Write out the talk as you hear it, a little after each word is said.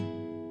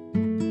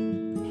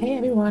Hey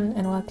everyone,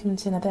 and welcome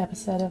to another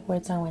episode of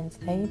Words on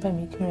Wednesday by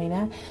me,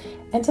 Karina.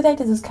 And today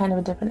this is kind of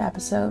a different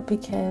episode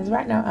because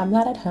right now I'm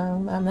not at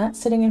home, I'm not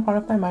sitting in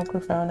front of my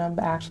microphone, I'm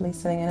actually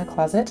sitting in a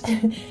closet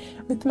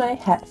with my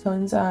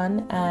headphones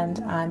on, and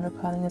I'm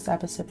recording this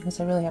episode because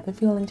I really have a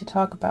feeling to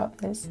talk about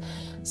this.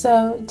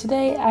 So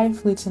today I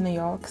flew to New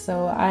York,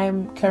 so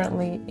I'm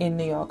currently in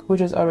New York, which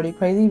is already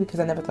crazy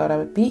because I never thought I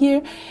would be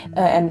here,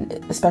 and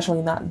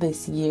especially not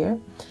this year.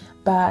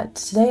 But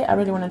today I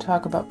really want to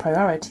talk about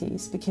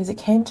priorities because it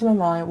came to my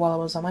mind while I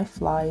was on my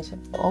flight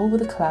over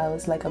the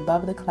clouds, like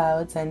above the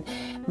clouds, and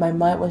my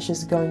mind was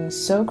just going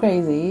so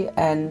crazy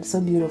and so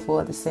beautiful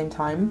at the same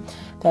time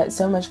that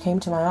so much came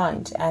to my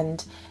mind,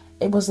 and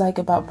it was like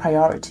about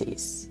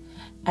priorities.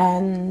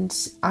 And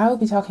I will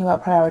be talking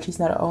about priorities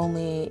not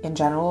only in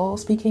general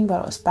speaking,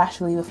 but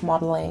especially with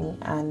modeling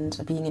and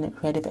being in a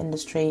creative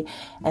industry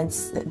and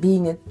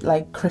being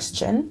a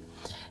Christian,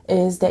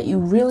 is that you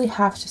really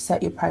have to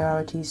set your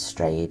priorities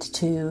straight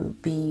to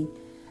be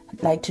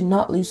to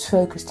not lose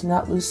focus, to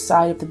not lose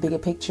sight of the bigger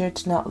picture,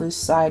 to not lose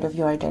sight of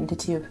your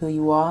identity, of who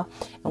you are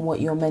and what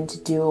you're meant to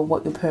do or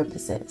what your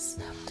purpose is.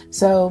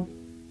 So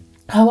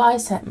how I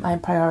set my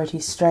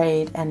priorities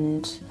straight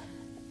and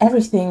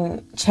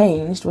everything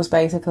changed was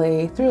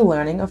basically through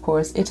learning. Of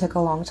course, it took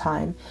a long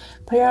time.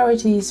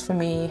 Priorities for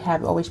me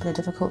have always been a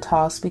difficult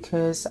task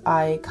because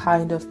I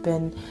kind of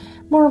been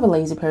more of a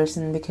lazy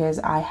person because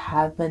I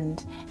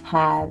haven't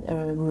had a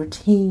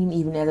routine.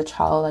 Even as a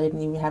child, I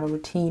didn't even have a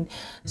routine.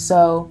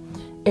 So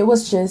it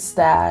was just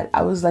that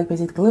I was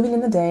basically living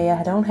in the day. I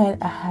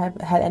have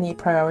had any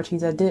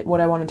priorities. I did what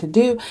I wanted to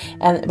do,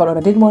 but what I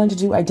didn't want to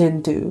do, I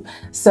didn't do.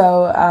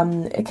 So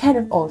it kind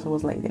of also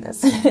was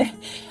laziness.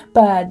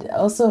 But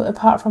also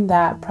apart from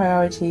that,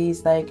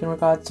 priorities in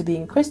regards to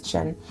being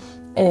Christian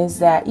is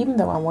that even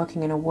though I'm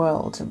working in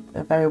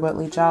a very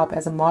worldly job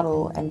as a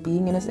model and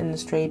being in this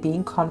industry,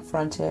 being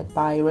confronted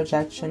by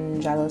rejection,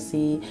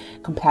 jealousy,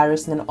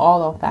 comparison, and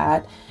all of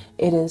that,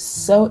 it is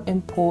so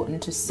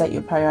important to set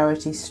your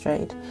priorities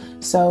straight.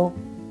 So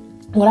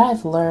what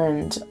I've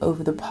learned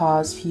over the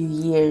past few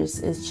years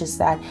is just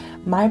that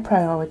my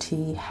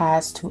priority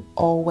has to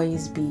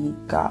always be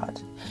God.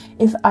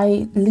 If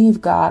I leave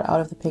God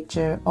out of the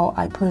picture or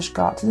I push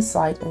God to the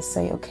side and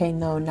say, okay,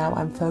 no, now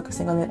I'm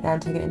focusing on it and I'm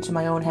taking it into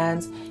my own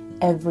hands,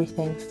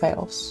 everything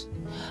fails.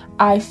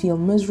 I feel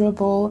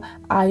miserable,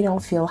 I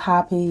don't feel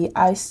happy,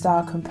 I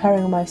start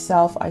comparing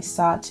myself, I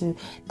start to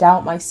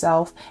doubt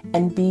myself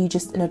and be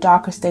just in a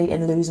darker state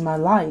and lose my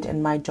light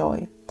and my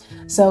joy.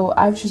 So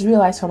I've just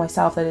realized for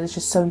myself that it's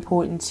just so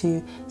important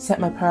to set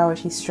my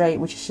priorities straight,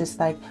 which is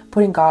just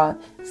putting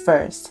God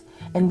first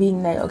and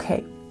being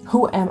okay,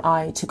 who am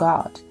I to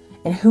God?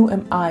 And who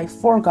am I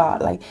for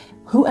God?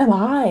 Who am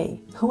I?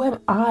 Who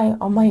am I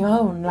on my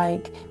own?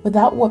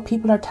 Without what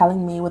people are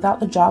telling me, without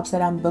the jobs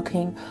that I'm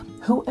booking,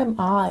 who am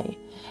I?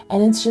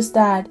 And it's just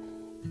that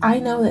I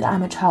know that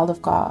I'm a child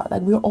of God.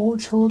 We're all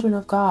children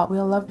of God. We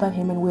are loved by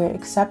Him and we're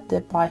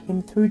accepted by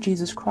Him through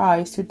Jesus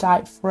Christ, who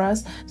died for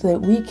us so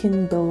that we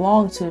can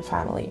belong to the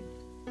family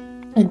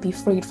and be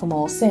freed from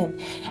all sin.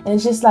 And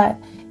it's just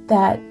that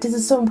this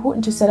is so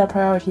important to set our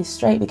priorities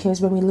straight, because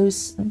when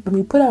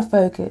we put our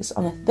focus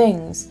on the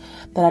things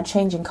that are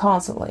changing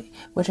constantly,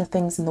 which are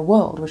things in the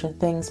world, which are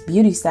things,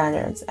 beauty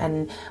standards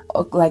and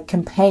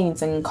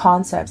campaigns and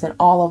concepts and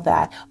all of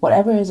that,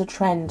 whatever is a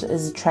trend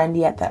is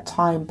trendy at that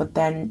time, but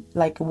then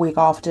a week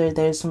after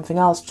there's something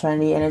else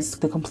trendy and it's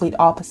the complete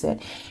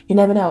opposite. You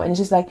never know. And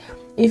it's just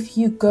if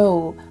you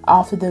go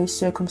after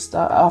those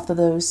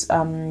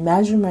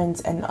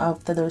measurements and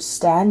after those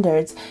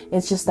standards,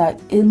 it's just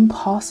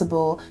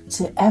impossible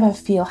to ever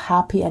feel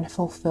happy and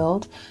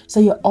fulfilled. So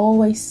you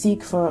always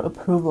seek for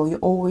approval. You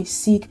always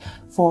seek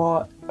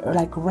for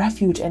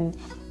refuge and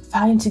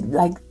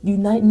you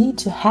need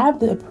to have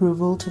the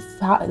approval to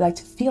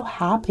feel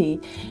happy.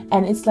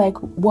 And it's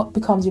what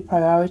becomes your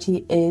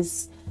priority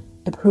is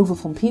approval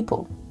from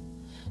people.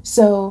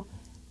 So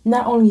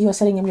not only you're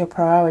setting up your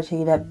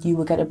priority that you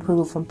will get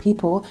approval from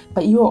people,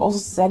 but you are also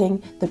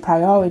setting the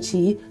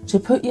priority to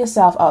put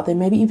yourself out there,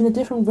 maybe even a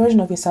different version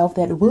of yourself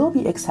that will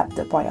be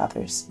accepted by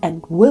others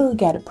and will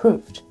get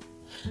approved.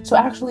 So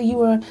actually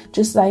you are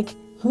just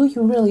who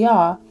you really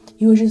are.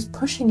 You are just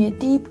pushing it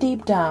deep,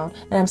 deep down.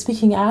 And I'm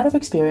speaking out of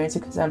experience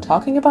because I'm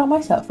talking about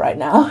myself right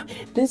now.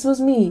 This was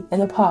me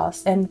in the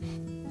past. And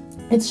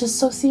it's just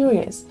so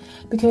serious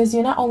because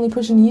you're not only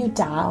pushing you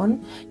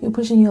down, you're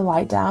pushing your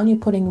light down, you're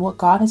putting what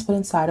God has put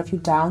inside of you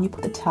down, you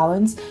put the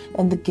talents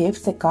and the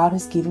gifts that God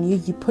has given you,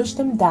 you push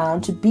them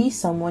down to be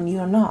someone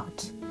you're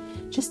not,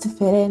 just to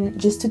fit in,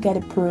 just to get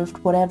approved,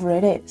 whatever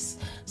it is.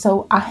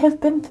 So I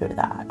have been through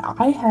that.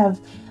 I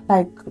have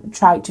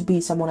tried to be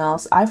someone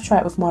else. I've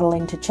tried with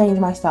modeling to change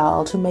my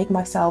style, to make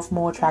myself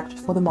more attractive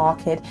for the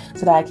market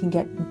so that I can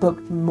get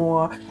booked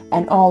more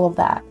and all of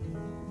that.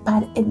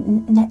 But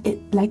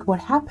what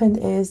happened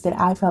is that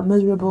I felt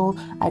miserable.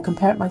 I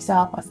compared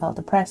myself. I felt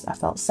depressed. I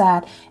felt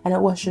sad. And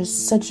it was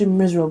just such a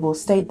miserable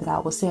state that I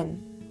was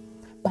in.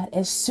 But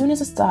as soon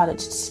as I started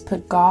to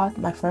put God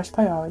my first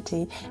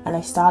priority, and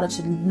I started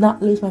to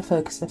not lose my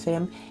focus with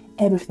Him,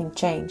 everything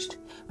changed.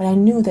 When I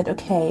knew that,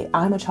 okay,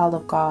 I'm a child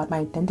of God, my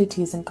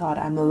identity is in God,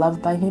 I'm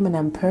loved by Him, and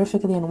I'm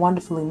perfectly and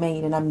wonderfully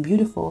made, and I'm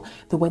beautiful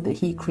the way that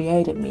He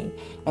created me,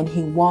 and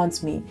He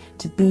wants me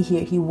to be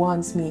here, He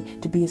wants me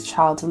to be His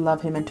child, to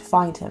love Him and to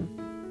find Him.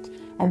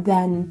 And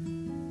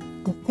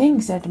then the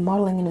things that the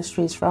modeling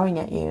industry is throwing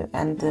at you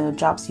and the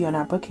jobs you are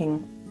now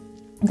booking,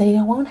 they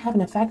won't have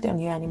an effect on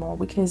you anymore,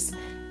 because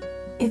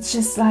it's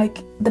just like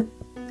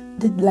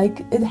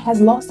it has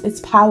lost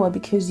its power,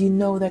 because you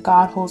know that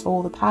God holds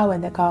all the power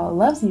and that God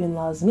loves you and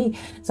loves me.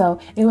 So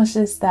it was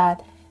just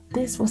that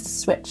this was the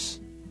switch.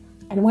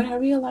 And when I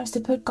realized to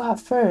put God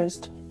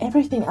first,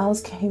 everything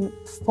else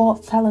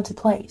fell into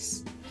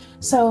place.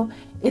 So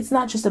it's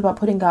not just about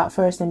putting God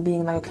first and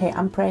being like, okay,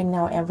 I'm praying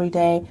now every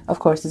day. Of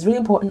course, it's really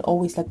important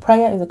always. Like,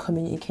 prayer is a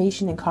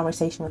communication and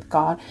conversation with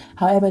God.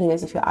 However it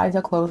is, if your eyes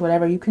are closed,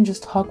 whatever, you can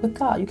just talk with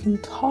God. You can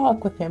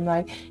talk with Him.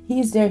 Like,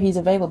 He's there, He's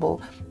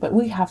available. But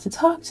we have to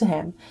talk to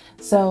Him.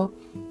 So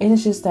it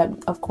is just that,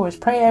 of course,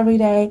 pray every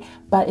day.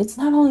 But it's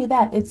not only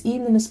that. It's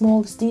even in the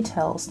smallest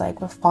details, like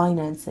with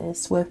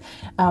finances, with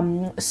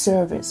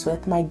service,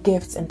 with my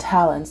gifts and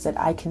talents that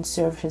I can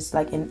serve His,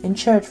 like in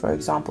church, for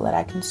example, that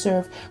I can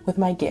serve with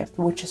my gift,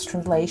 which is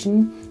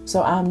translation.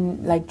 So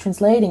I'm like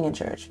translating in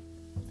church,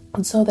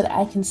 and so that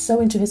I can sow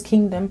into His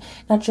kingdom,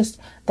 not just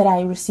that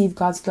I receive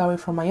God's glory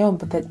from my own,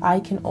 but that I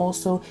can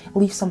also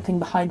leave something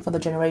behind for the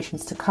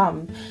generations to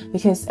come.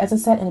 Because as I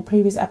said in a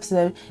previous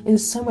episode, it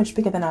is so much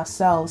bigger than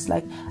ourselves.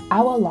 Like,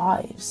 our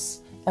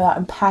lives are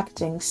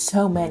impacting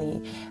so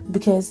many,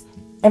 because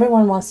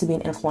everyone wants to be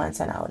an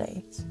influencer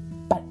nowadays,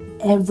 but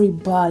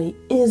everybody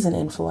is an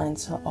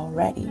influencer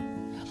already.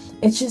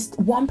 It's just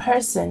one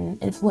person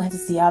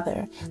influences the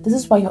other. This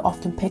is why you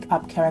often pick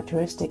up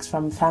characteristics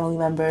from family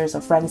members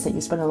or friends that you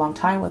spend a long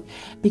time with,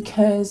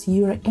 because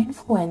you're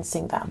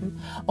influencing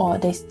them, or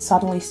they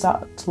suddenly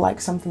start to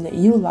like something that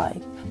you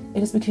like.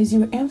 It is because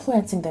you're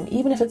influencing them.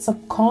 Even if it's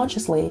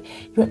subconsciously,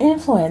 you're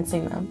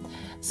influencing them.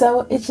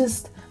 So it's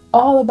just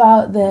all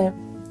about the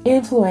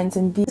influence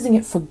and using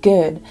it for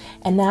good,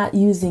 and not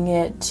using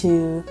it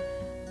to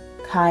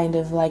kind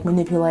of like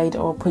manipulate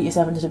or put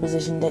yourself into the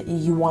position that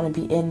you want to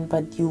be in,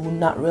 but you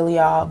not really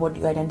are what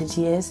your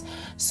identity is.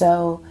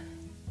 So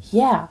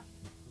yeah,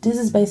 this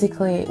is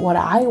basically what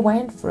I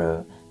went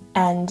through.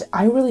 And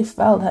I really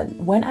felt that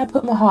when I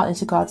put my heart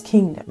into God's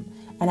kingdom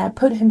and I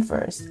put Him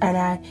first, and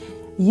I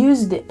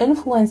use the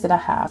influence that I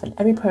have and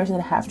every person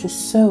that I have to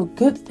sow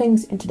good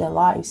things into their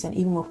lives, and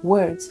even with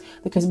words,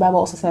 because the Bible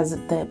also says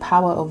that the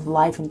power of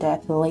life and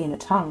death lay in the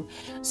tongue.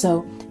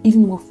 So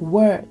even with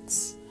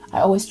words, I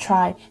always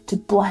try to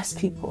bless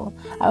people.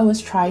 I always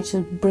try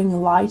to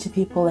bring light to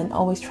people, and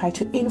always try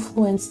to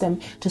influence them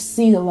to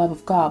see the love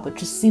of God, but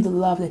to see the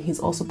love that He's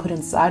also put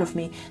inside of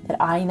me,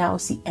 that I now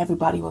see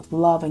everybody with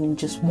love and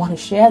just want to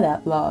share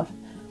that love.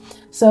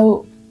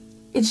 So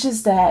it's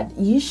just that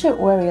you should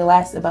worry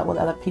less about what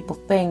other people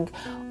think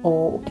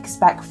or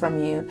expect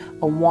from you,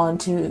 or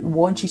want you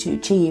to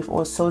achieve,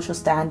 or social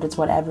standards,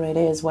 whatever it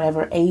is,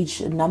 whatever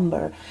age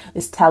number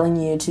is telling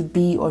you to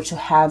be or to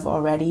have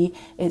already,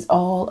 is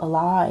all a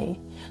lie,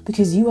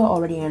 because you are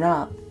already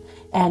enough.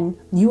 And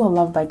you are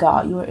loved by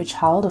God. You are a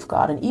child of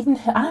God. And even,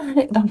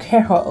 I don't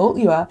care how old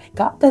you are.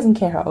 God doesn't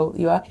care how old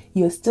you are.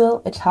 You are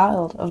still a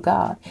child of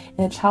God.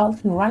 And a child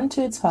can run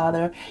to its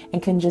father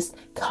and can just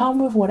come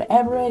with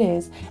whatever it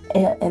is.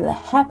 A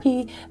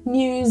happy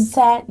news,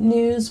 sad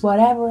news,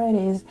 whatever it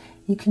is.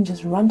 You can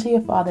just run to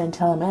your father and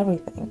tell him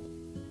everything.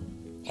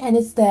 And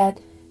it's that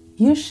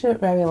you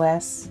should worry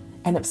less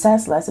and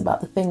obsess less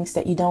about the things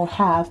that you don't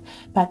have,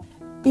 but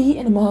be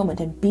in the moment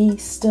and be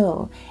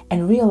still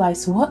and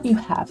realize what you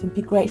have and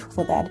be grateful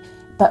for that,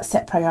 but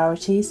set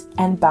priorities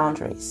and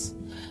boundaries.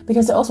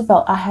 Because I also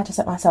felt I had to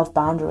set myself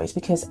boundaries,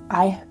 because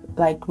I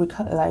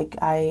recognize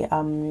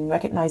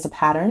a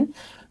pattern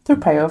through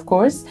prayer, of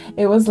course.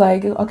 It was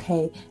like,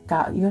 okay,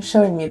 God, you're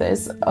showing me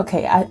this.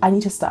 Okay, I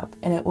need to stop.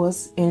 And it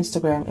was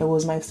Instagram. It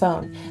was my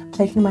phone.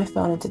 Taking my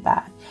phone into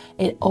bed.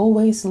 It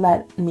always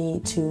led me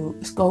to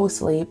go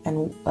sleep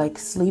and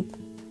sleep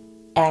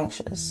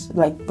anxious.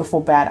 Like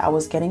before bed, I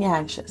was getting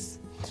anxious.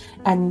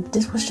 And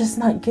this was just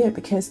not good,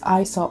 because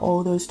I saw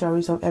all those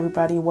stories of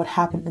everybody, what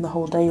happened in the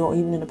whole day or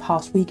even in the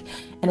past week.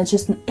 And it's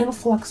just an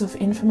influx of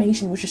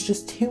information, which is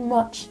just too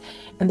much.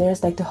 And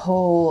there's the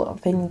whole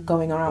thing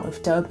going around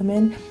with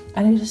dopamine.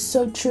 And it is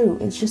so true.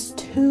 It's just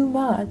too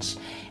much.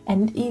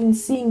 And even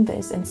seeing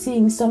this and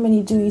seeing so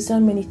many doing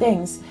so many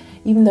things,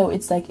 even though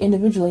it's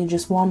individually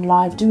just one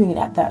life doing it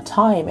at that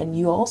time, and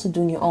you're also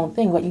doing your own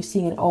thing, but you're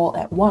seeing it all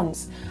at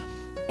once.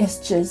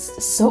 It's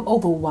just so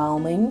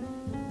overwhelming,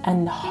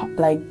 and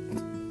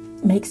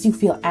makes you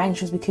feel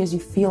anxious, because you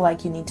feel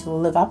like you need to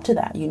live up to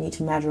that. You need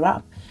to measure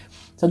up.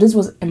 So this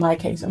was, in my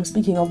case, I'm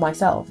speaking of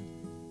myself.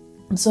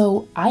 And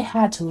so I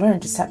had to learn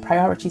to set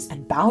priorities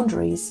and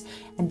boundaries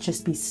and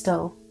just be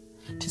still.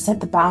 to set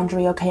the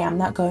boundary. Okay, I'm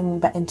not going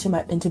back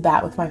into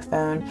bed with my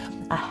phone.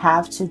 I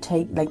have to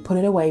put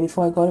it away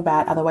before I go to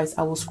bed. Otherwise,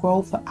 I will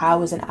scroll for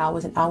hours and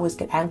hours and hours,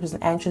 get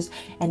anxious,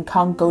 and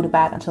can't go to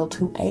bed until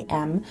 2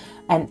 a.m.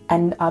 and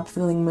end up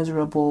feeling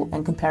miserable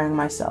and comparing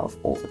myself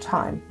all the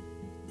time.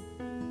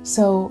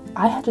 So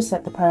I had to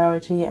set the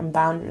priority and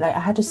boundary. I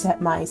had to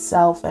set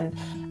myself and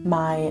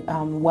my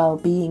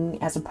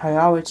well-being as a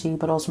priority,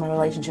 but also my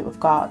relationship with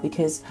God,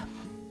 because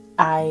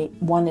I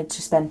wanted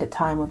to spend the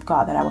time with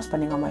God that I was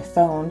spending on my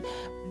phone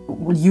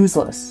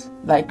useless.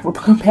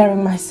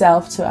 Comparing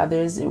myself to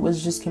others, it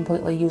was just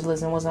completely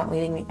useless and was not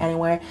leading me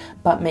anywhere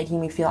but making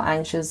me feel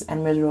anxious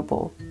and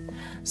miserable.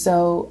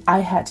 So I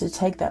had to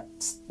take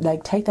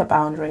that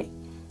boundary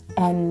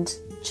and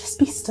just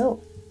be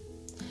still.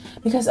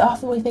 Because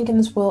often we think in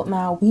this world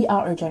now, we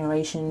are a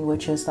generation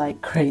which is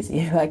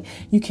crazy.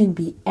 You can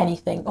be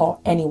anything or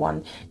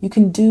anyone. You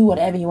can do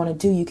whatever you want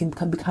to do. You can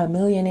become a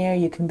millionaire.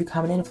 You can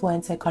become an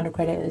influencer, content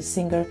creator, a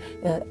singer,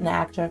 an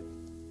actor.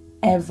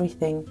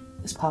 Everything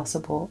is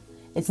possible.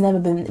 It's never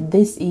been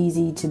this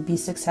easy to be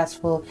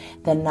successful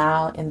than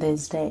now in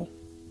this day.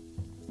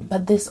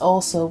 But this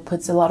also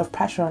puts a lot of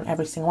pressure on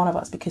every single one of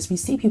us, because we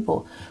see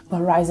people who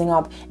are rising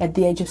up at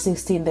the age of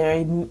 16,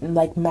 they're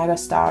mega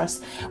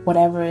stars,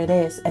 whatever it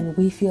is. And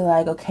we feel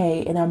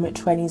okay, in our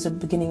mid-20s or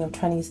beginning of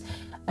 20s,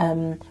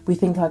 we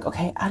think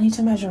okay, I need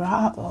to measure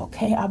up.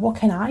 Okay, what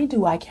can I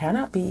do? I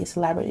cannot be a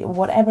celebrity,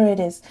 whatever it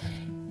is.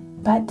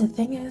 But the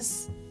thing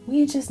is,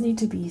 we just need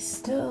to be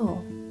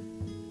still.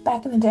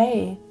 Back in the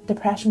day,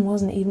 depression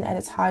wasn't even at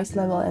its highest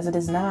level as it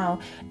is now,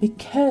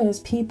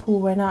 because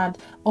people were not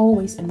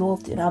always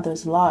involved in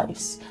others'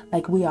 lives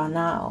like we are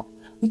now.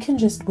 We can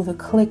just, with a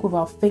click with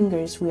our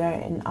fingers, we are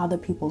in other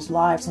people's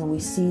lives and we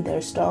see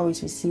their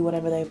stories, we see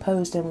whatever they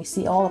post, and we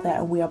see all of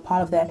that, and we are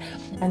part of that,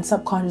 and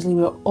subconsciously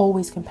we're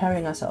always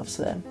comparing ourselves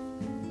to them.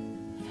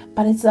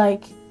 But it's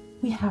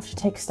we have to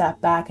take a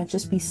step back and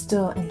just be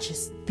still and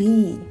just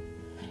be.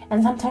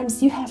 And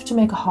sometimes you have to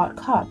make a hard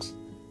cut,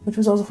 which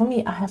was also for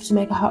me. I have to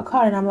make a hard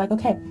cut, and I'm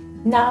okay,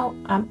 now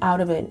I'm out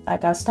of it.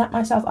 I'll snap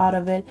myself out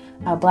of it.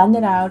 I'll blend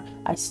it out.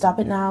 I stop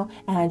it now,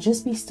 and I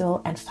just be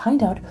still and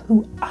find out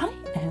who I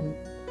am,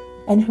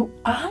 and who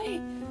I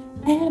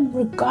am,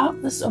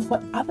 regardless of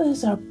what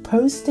others are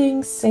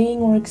posting, saying,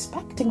 or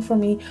expecting from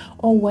me,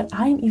 or what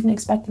I'm even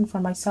expecting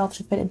from myself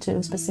to fit into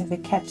a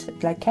specific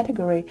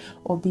category,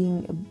 or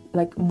being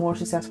a more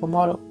successful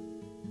model.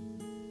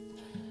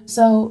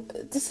 So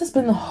this has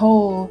been the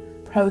whole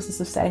process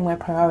of setting my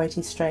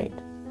priorities straight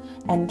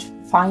and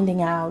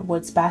finding out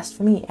what's best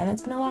for me. And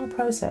it's been a long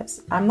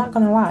process. I'm not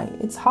gonna lie,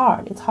 it's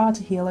hard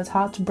to heal, it's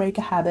hard to break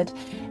a habit,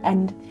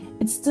 and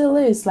it still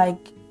is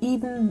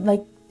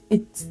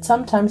it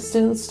sometimes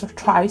still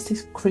tries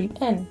to creep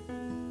in,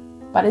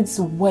 but it's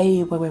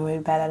way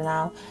better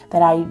now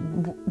that I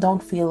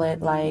don't feel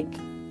it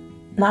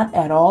not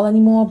at all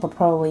anymore, but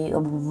probably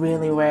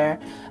really rare.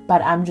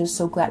 But I'm just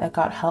so glad that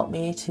God helped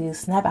me to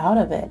snap out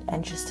of it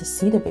and just to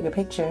see the bigger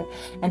picture,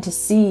 and to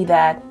see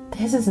that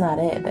this is not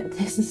it, that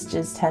this is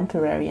just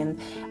temporary, and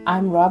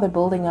I'm rather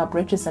building up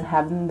riches in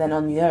heaven than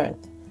on the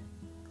earth.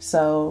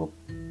 So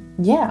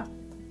yeah,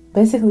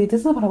 basically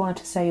this is what I wanted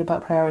to say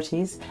about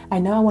priorities. I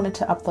know I wanted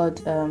to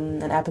upload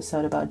an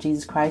episode about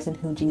Jesus Christ and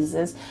who Jesus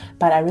is,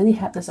 but I really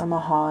had this on my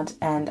heart,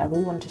 and I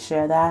really wanted to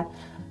share that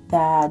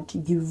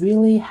you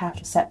really have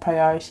to set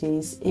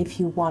priorities. If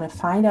you want to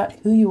find out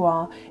who you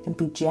are and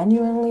be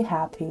genuinely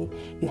happy,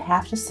 you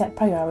have to set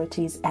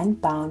priorities and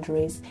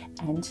boundaries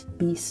and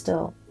be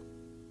still.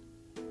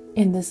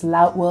 In this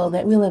loud world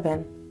that we live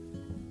in,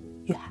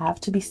 you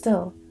have to be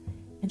still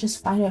and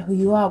just find out who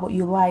you are, what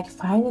you like.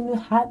 Find a new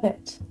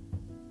habit.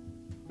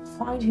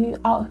 Find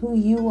out who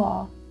you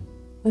are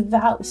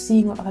without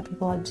seeing what other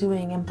people are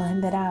doing, and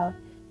blend it out.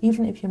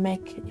 Even if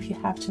you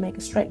have to make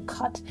a straight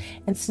cut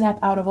and snap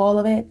out of all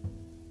of it,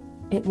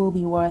 it will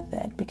be worth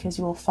it, because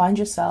you will find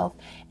yourself,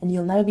 and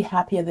you'll never be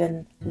happier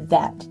than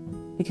that.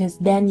 Because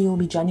then you will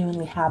be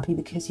genuinely happy,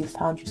 because you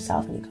found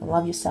yourself, and you can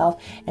love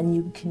yourself, and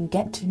you can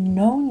get to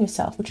know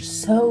yourself, which is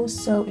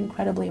so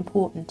incredibly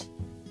important.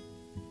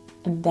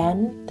 And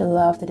then the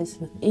love that is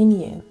within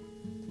you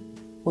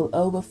will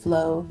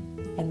overflow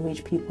and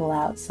reach people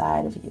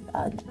outside of you,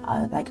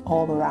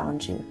 all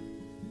around you.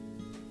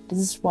 This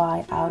is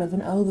why out of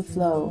an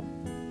overflow,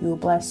 you will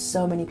bless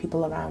so many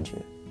people around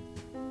you.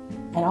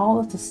 And all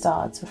of this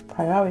starts with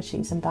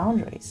priorities and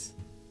boundaries.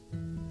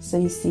 So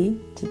you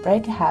see, to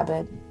break a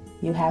habit,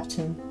 you have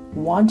to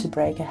want to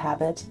break a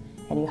habit,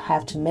 and you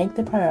have to make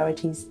the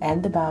priorities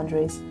and the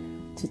boundaries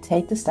to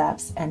take the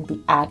steps and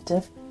be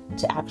active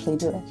to actually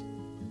do it.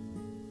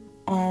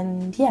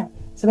 And yeah,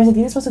 so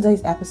basically this was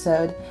today's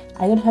episode.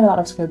 I didn't have a lot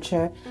of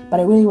scripture, but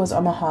it really was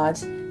on my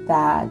heart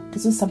that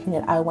this is something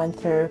that I went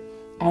through,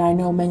 and I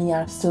know many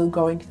are still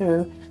going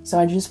through. So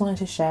I just wanted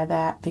to share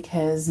that,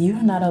 because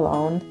you're not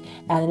alone.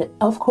 And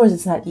of course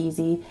it's not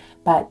easy,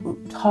 but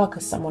talk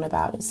with someone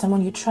about it.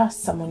 Someone you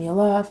trust, someone you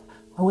love,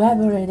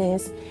 whoever it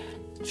is.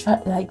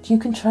 You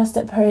can trust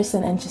that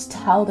person and just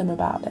tell them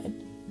about it.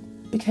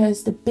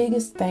 Because the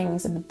biggest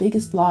things and the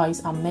biggest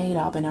lies are made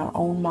up in our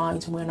own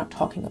minds when we're not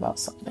talking about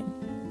something.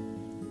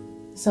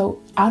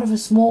 So out of a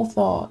small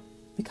thought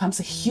becomes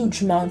a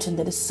huge mountain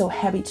that is so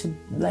heavy to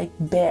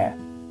bear.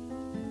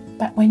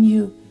 But when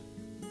you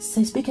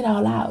speak it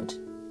out loud,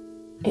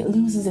 it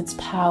loses its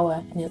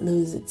power and it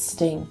loses its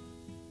sting.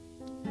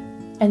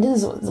 And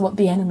this is what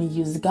the enemy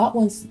uses. God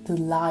wants to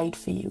lie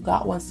for you.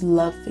 God wants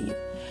love for you.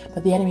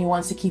 But the enemy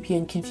wants to keep you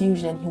in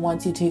confusion, and he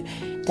wants you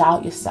to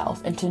doubt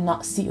yourself and to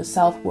not see your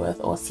self-worth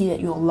or see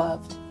that you're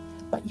loved.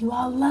 But you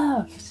are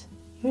loved.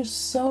 You're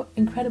so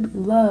incredibly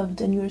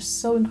loved, and you're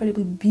so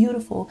incredibly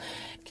beautiful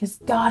because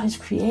God has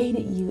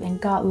created you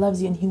and God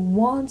loves you, and he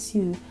wants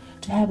you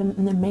to have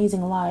an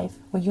amazing life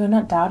where you're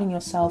not doubting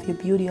yourself, your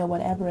beauty, or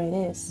whatever it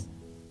is.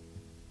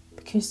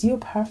 Because you're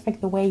perfect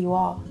the way you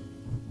are.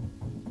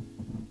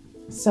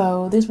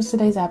 So this was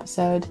today's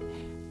episode,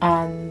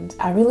 and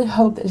I really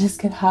hope that this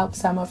could help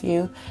some of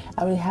you.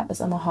 I really have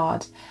this on my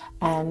heart.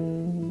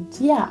 And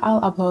yeah,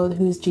 I'll upload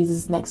Who's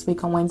Jesus next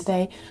week on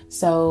Wednesday.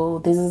 So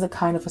this is a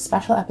kind of a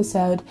special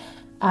episode.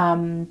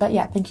 But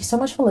yeah, thank you so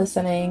much for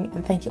listening,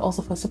 and thank you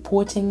also for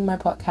supporting my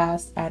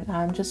podcast. And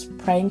I'm just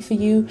praying for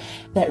you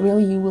that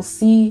really you will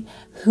see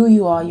who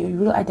you are, your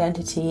real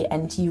identity,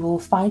 and you will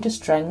find your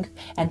strength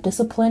and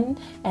discipline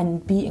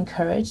and be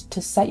encouraged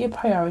to set your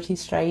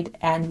priorities straight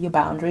and your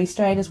boundaries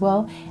straight as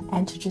well,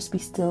 and to just be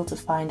still to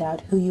find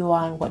out who you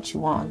are and what you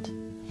want.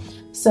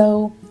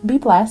 So be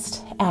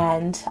blessed,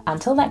 and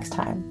until next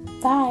time,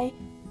 bye.